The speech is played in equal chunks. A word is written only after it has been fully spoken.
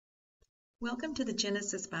Welcome to the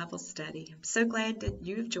Genesis Bible Study. I'm so glad that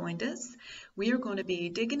you've joined us. We are going to be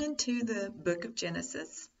digging into the book of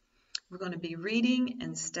Genesis. We're going to be reading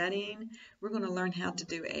and studying. We're going to learn how to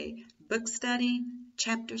do a book study,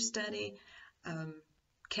 chapter study,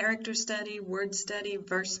 character study, word study,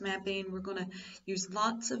 verse mapping. We're going to use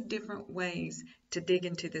lots of different ways to dig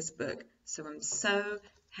into this book. So I'm so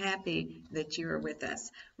happy that you are with us.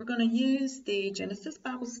 We're going to use the Genesis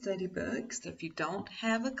Bible Study book. So if you don't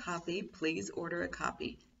have a copy, please order a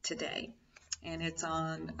copy today. And it's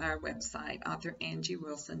on our website,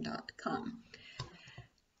 authorangieWilson.com.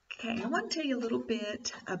 Okay, I want to tell you a little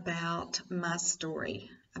bit about my story,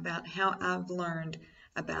 about how I've learned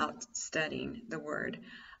about studying the Word.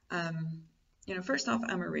 First off,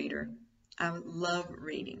 I'm a reader. I love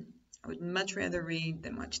reading. I would much rather read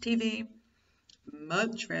than watch TV.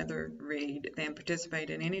 Much rather read than participate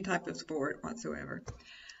in any type of sport whatsoever.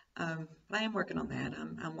 But I am working on that.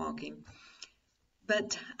 I'm walking.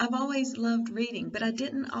 But I've always loved reading, but I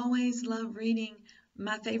didn't always love reading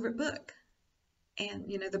my favorite book. And,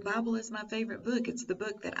 the Bible is my favorite book. It's the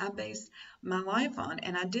book that I base my life on,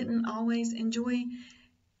 and I didn't always enjoy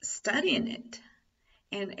studying it.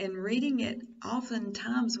 And reading it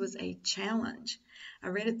oftentimes was a challenge. I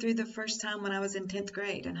read it through the first time when I was in 10th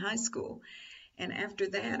grade in high school. And after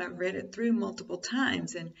that, I've read it through multiple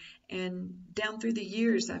times. And down through the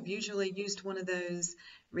years, I've usually used one of those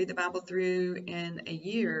read the Bible through in a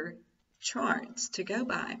year charts to go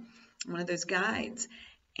by, one of those guides.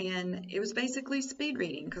 And it was basically speed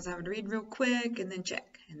reading because I would read real quick and then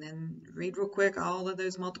check. And then read real quick all of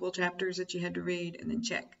those multiple chapters that you had to read and then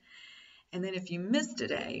check. And then if you missed a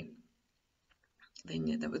day,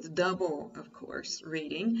 then that was double, of course,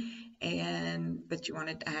 reading. But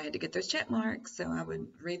I had to get those check marks, so I would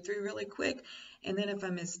read through really quick. And then if I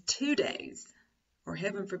missed 2 days, or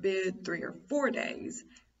heaven forbid, 3 or 4 days,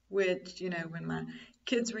 which, when my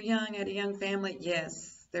kids were young, I had a young family,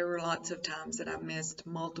 yes, there were lots of times that I missed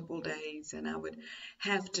multiple days, and I would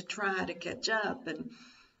have to try to catch up. And,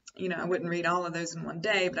 I wouldn't read all of those in one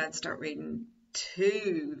day, but I'd start reading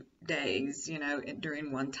 2 days,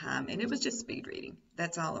 during one time, and it was just speed reading.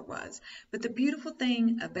 That's all it was. But the beautiful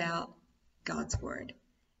thing about God's Word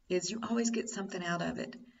is you always get something out of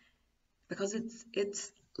it because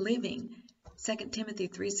it's living. 2 Timothy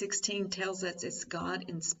 3:16 tells us it's God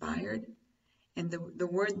inspired, and the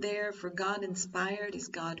word there for God inspired is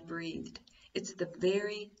God breathed. It's the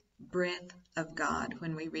very breath of God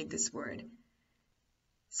when we read this word.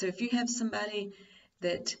 So if you have somebody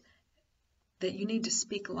that you need to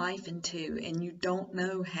speak life into and you don't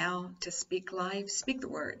know how to speak life, speak the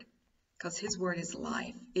word, because his word is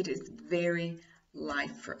life. It is very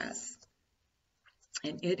life for us.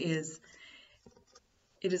 And it is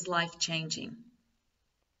life-changing.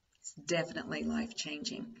 It's definitely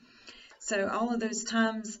life-changing. So all of those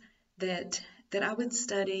times that I would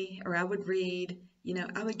study or I would read,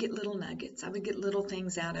 I would get little nuggets. I would get little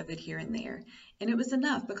things out of it here and there. And it was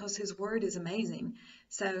enough because his word is amazing.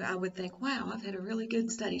 So I would think, wow, I've had a really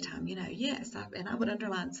good study time. Yes. And I would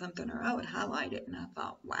underline something or I would highlight it. And I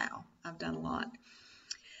thought, wow, I've done a lot.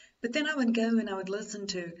 But then I would go and I would listen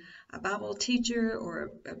to a Bible teacher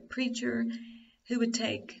or a preacher who would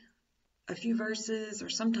take a few verses or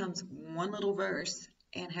sometimes one little verse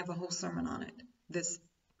and have a whole sermon on it. This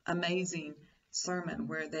amazing sermon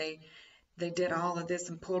where they did all of this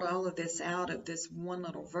and pulled all of this out of this one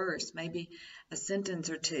little verse, maybe a sentence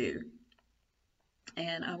or two.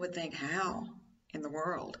 And I would think, how in the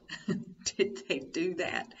world did they do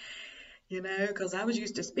that? Because I was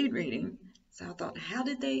used to speed reading. So I thought, how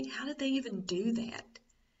did they even do that?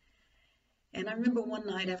 And I remember one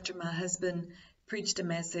night after my husband preached a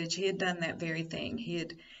message, he had done that very thing. He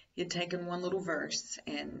had taken one little verse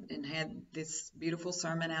and had this beautiful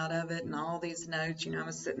sermon out of it and all these notes. I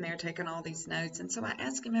was sitting there taking all these notes. And so I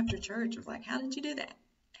asked him after church, I was like, how did you do that?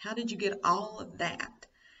 How did you get all of that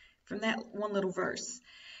from that one little verse?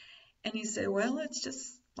 And he said, well, it's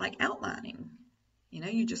just like outlining.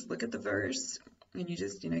 You just look at the verse and you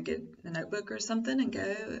just, get a notebook or something and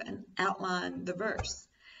go and outline the verse.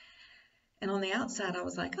 And on the outside, I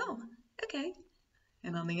was like, oh, okay.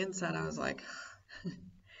 And on the inside, I was like,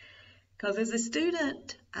 because as a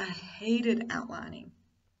student, I hated outlining.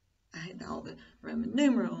 I hated all the Roman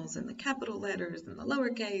numerals and the capital letters and the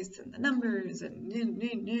lowercase and the numbers and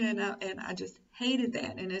I just hated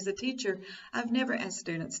that. And as a teacher, I've never asked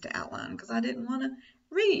students to outline because I didn't want to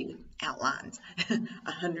read outlines,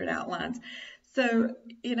 100 outlines. So,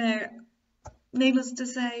 needless to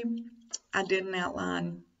say, I didn't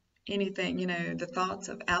outline anything, the thoughts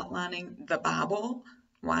of outlining the Bible.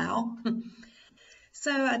 Wow.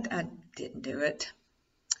 So I didn't do it.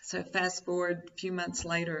 So fast forward a few months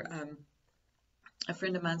later, a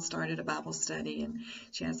friend of mine started a Bible study, and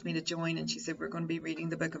she asked me to join, and she said, we're going to be reading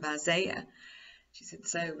the book of Isaiah. She said,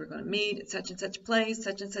 so we're going to meet at such and such place,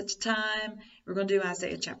 such and such time. We're going to do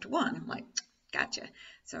Isaiah chapter 1. I'm like, gotcha.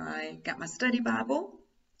 So I got my study Bible,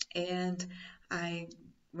 and I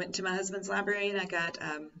went to my husband's library, and I got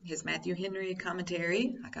his Matthew Henry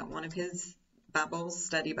commentary. I got one of his Bibles,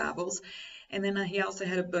 study Bibles. And then he also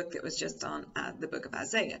had a book that was just on the book of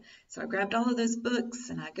Isaiah. So I grabbed all of those books,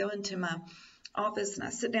 and I go into my office, and I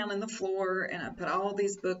sit down on the floor, and I put all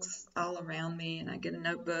these books all around me, and I get a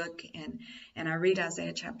notebook, and I read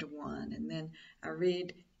Isaiah chapter 1, and then I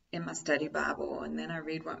read in my study Bible, and then I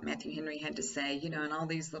read what Matthew Henry had to say, you know, and all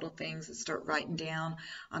these little things that start writing down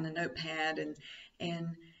on a notepad,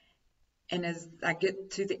 and as I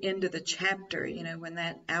get to the end of the chapter, you know, when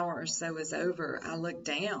that hour or so is over, I look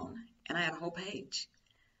down, and I had a whole page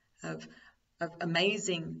of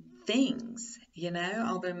amazing things, you know,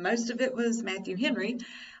 although most of it was Matthew Henry,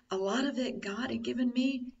 a lot of it God had given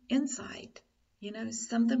me insight, you know,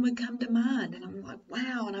 something would come to mind, and I'm like,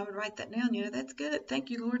 wow, and I would write that down, you know, that's good, thank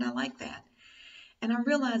you, Lord, I like that. And I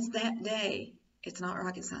realized that day, it's not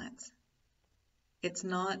rocket science. It's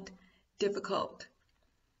not difficult.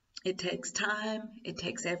 It takes time, it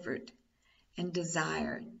takes effort, and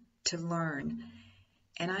desire to learn.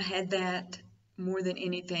 And I had that more than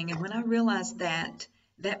anything. And when I realized that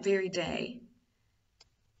very day,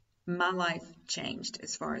 my life changed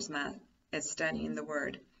as far as studying the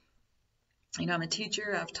Word. You know, I'm a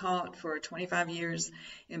teacher. I've taught for 25 years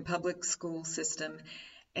in public school system,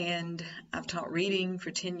 and I've taught reading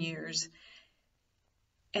for 10 years.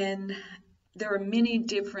 And there are many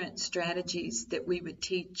different strategies that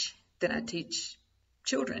I teach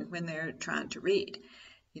children when they're trying to read.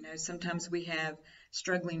 You know, sometimes we have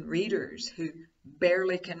struggling readers who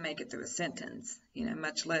barely can make it through a sentence, you know,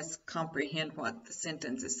 much less comprehend what the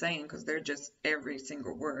sentence is saying, because they're just, every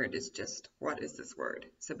single word is just, what is this word?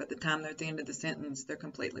 So by the time they're at the end of the sentence, they're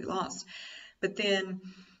completely lost. But then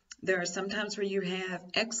there are some times where you have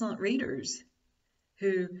excellent readers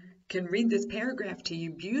who can read this paragraph to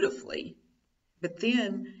you beautifully, but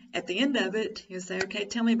then at the end of it, you say, okay,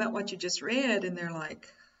 tell me about what you just read, and they're like,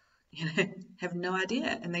 you know, have no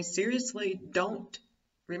idea, and they seriously don't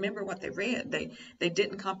remember what they read. They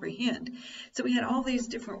didn't comprehend. So we had all these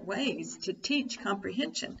different ways to teach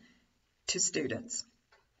comprehension to students,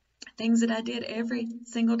 things that I did every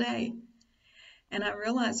single day. And I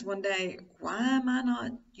realized one day, why am I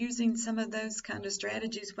not using some of those kind of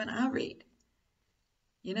strategies when I read?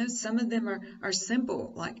 You know, some of them are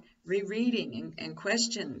simple, like rereading and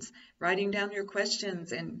questions, writing down your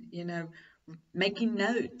questions, and, you know, making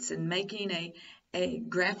notes and making a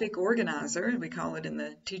graphic organizer, we call it in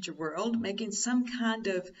the teacher world, making some kind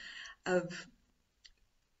of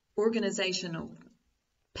organizational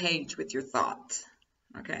page with your thoughts.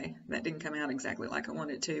 Okay, that didn't come out exactly like I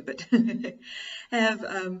wanted to, but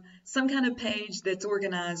have some kind of page that's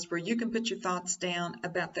organized where you can put your thoughts down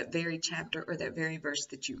about that very chapter or that very verse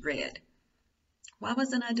that you read. Why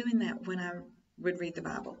wasn't I doing that when I would read the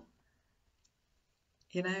Bible?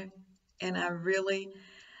 You know, and I really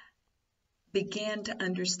began to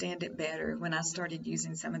understand it better when I started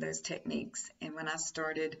using some of those techniques, and when I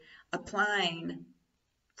started applying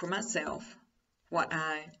for myself what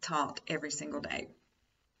I taught every single day.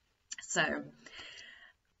 So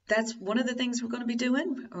that's one of the things we're going to be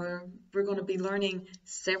doing, or we're going to be learning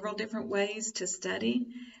several different ways to study.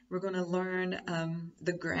 We're going to learn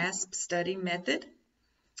the GRASP study method,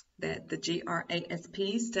 the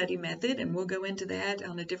GRASP study method, and we'll go into that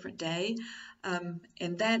on a different day.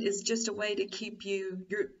 And that is just a way to keep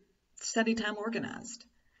your study time organized,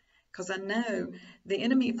 because I know the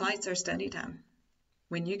enemy fights our study time.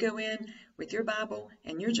 When you go in with your Bible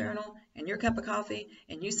and your journal and your cup of coffee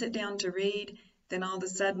and you sit down to read, then all of a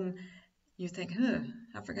sudden you think,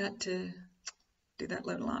 I forgot to do that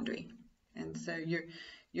load of laundry. And so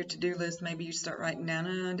your to-do list, maybe you start writing down,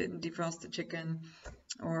 I didn't defrost the chicken,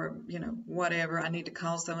 or, you know, whatever, I need to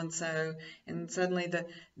call so-and-so. And suddenly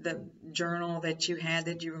the journal that you had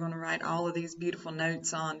that you were going to write all of these beautiful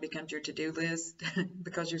notes on becomes your to-do list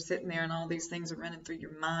because you're sitting there and all these things are running through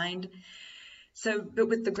your mind. So, but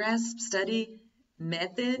with the GRASP study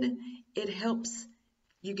method, it helps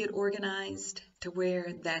you get organized to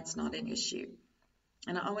where that's not an issue.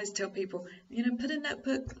 And I always tell people, you know, put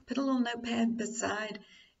a little notepad beside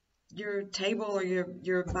your table or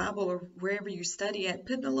your Bible or wherever you study at.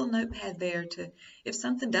 Put a little notepad there to, if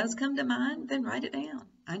something does come to mind, then write it down.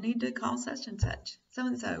 I need to call such and such,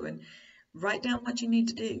 so-and-so, and write down what you need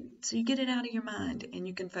to do. So you get it out of your mind and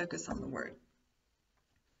you can focus on the Word.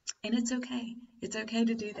 And it's okay. It's okay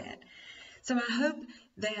to do that. So I hope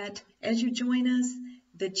that as you join us,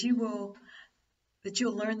 that you'll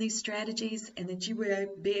learn these strategies and that you will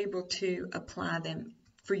be able to apply them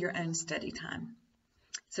for your own study time.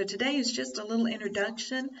 So today is just a little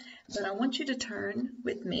introduction, but I want you to turn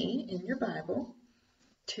with me in your Bible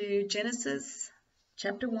to Genesis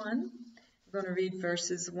chapter 1. We're going to read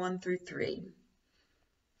verses 1 through 3.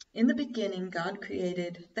 In the beginning, God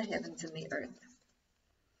created the heavens and the earth.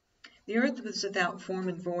 The earth was without form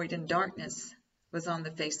and void, and darkness was on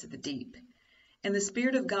the face of the deep. And the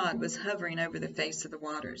Spirit of God was hovering over the face of the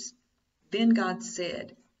waters. Then God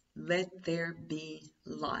said, "Let there be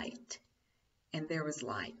light." And there was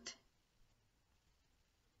light.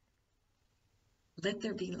 Let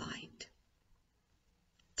there be light.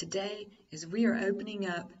 Today, as we are opening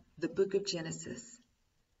up the book of Genesis,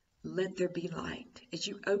 let there be light. As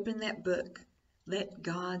you open that book, let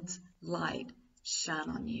God's light shine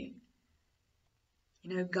on you.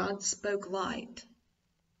 You know, God spoke light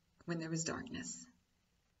when there was darkness.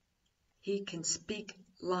 He can speak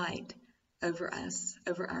light over us,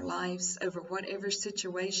 over our lives, over whatever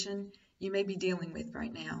situation you may be dealing with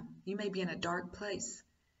right now. You may be in a dark place.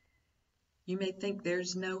 You may think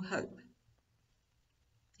there's no hope.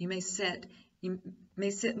 You may sit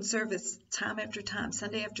in service time after time,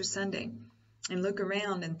 Sunday after Sunday, and look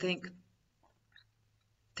around and think,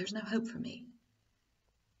 there's no hope for me.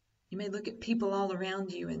 You may look at people all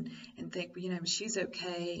around you and think, you know, she's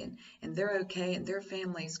okay, and they're okay, and their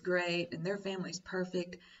family's great, and their family's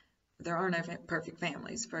perfect. There are no perfect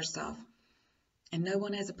families, first off. And no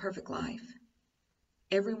one has a perfect life.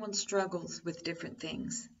 Everyone struggles with different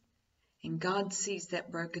things. And God sees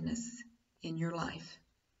that brokenness in your life.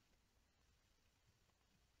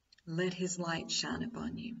 Let His light shine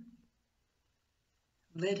upon you.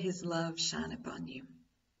 Let His love shine upon you.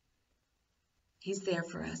 He's there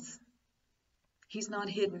for us. He's not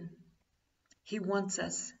hidden. He wants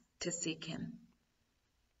us to seek Him.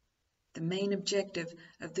 The main objective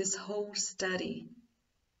of this whole study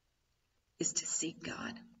is to seek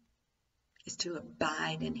God, is to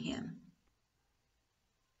abide in Him.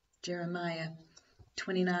 Jeremiah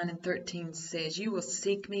 29:13 says, "You will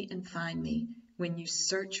seek me and find me when you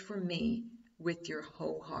search for me with your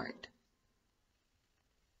whole heart."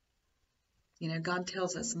 You know, God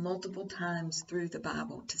tells us multiple times through the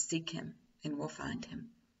Bible to seek Him, and we'll find Him.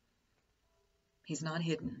 He's not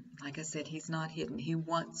hidden. Like I said, He's not hidden. He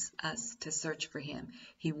wants us to search for Him.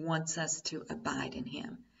 He wants us to abide in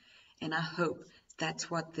Him. And I hope that's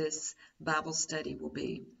what this Bible study will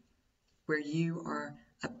be, where you are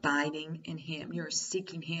abiding in Him. You're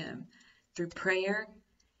seeking Him through prayer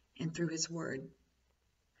and through His Word.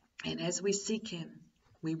 And as we seek Him,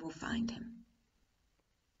 we will find Him.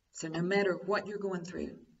 So no matter what you're going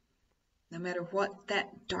through, no matter what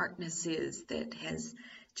that darkness is that has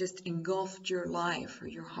just engulfed your life or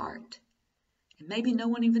your heart, and maybe no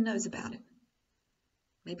one even knows about it.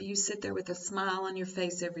 Maybe you sit there with a smile on your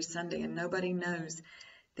face every Sunday and nobody knows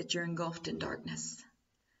that you're engulfed in darkness.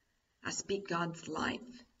 I speak God's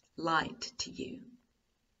light to you.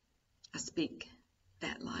 I speak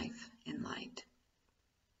that life and light.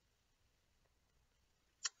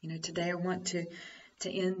 You know, today I want to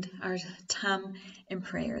end our time in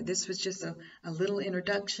prayer. This was just a little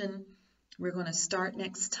introduction. We're going to start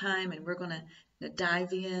next time, and we're going to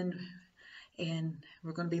dive in, and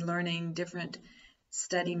we're going to be learning different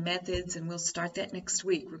study methods, and we'll start that next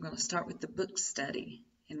week. We're going to start with the book study,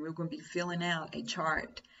 and we're going to be filling out a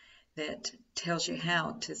chart that tells you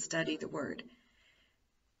how to study the Word.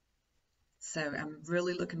 So I'm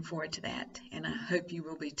really looking forward to that, and I hope you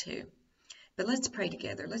will be too. But let's pray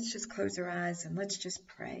together. Let's just close our eyes and let's just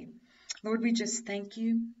pray. Lord, we just thank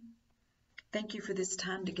you. Thank you for this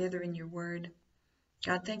time together in your Word.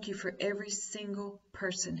 God, thank you for every single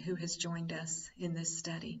person who has joined us in this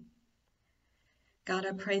study. God,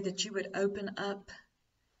 I pray that you would open up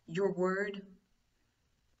your Word,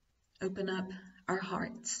 open up our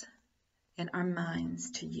hearts and our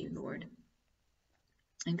minds to you, Lord.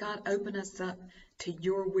 And God, open us up to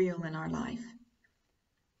your will in our life.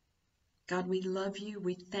 God, we love you,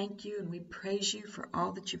 we thank you, and we praise you for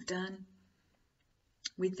all that you've done.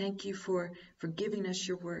 We thank you for giving us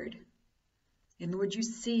your Word. And Lord, you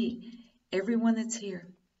see everyone that's here.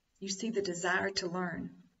 You see the desire to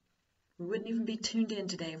learn. We wouldn't even be tuned in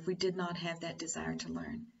today if we did not have that desire to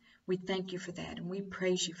learn. We thank you for that, and we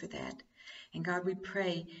praise you for that. And God, we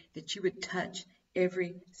pray that you would touch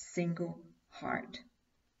every single heart.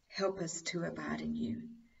 Help us to abide in you.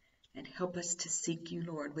 And help us to seek you,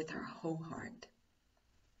 Lord, with our whole heart.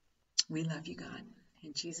 We love you, God.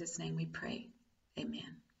 In Jesus' name we pray.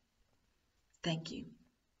 Amen. Thank you.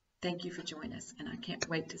 Thank you for joining us, and I can't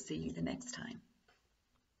wait to see you the next time.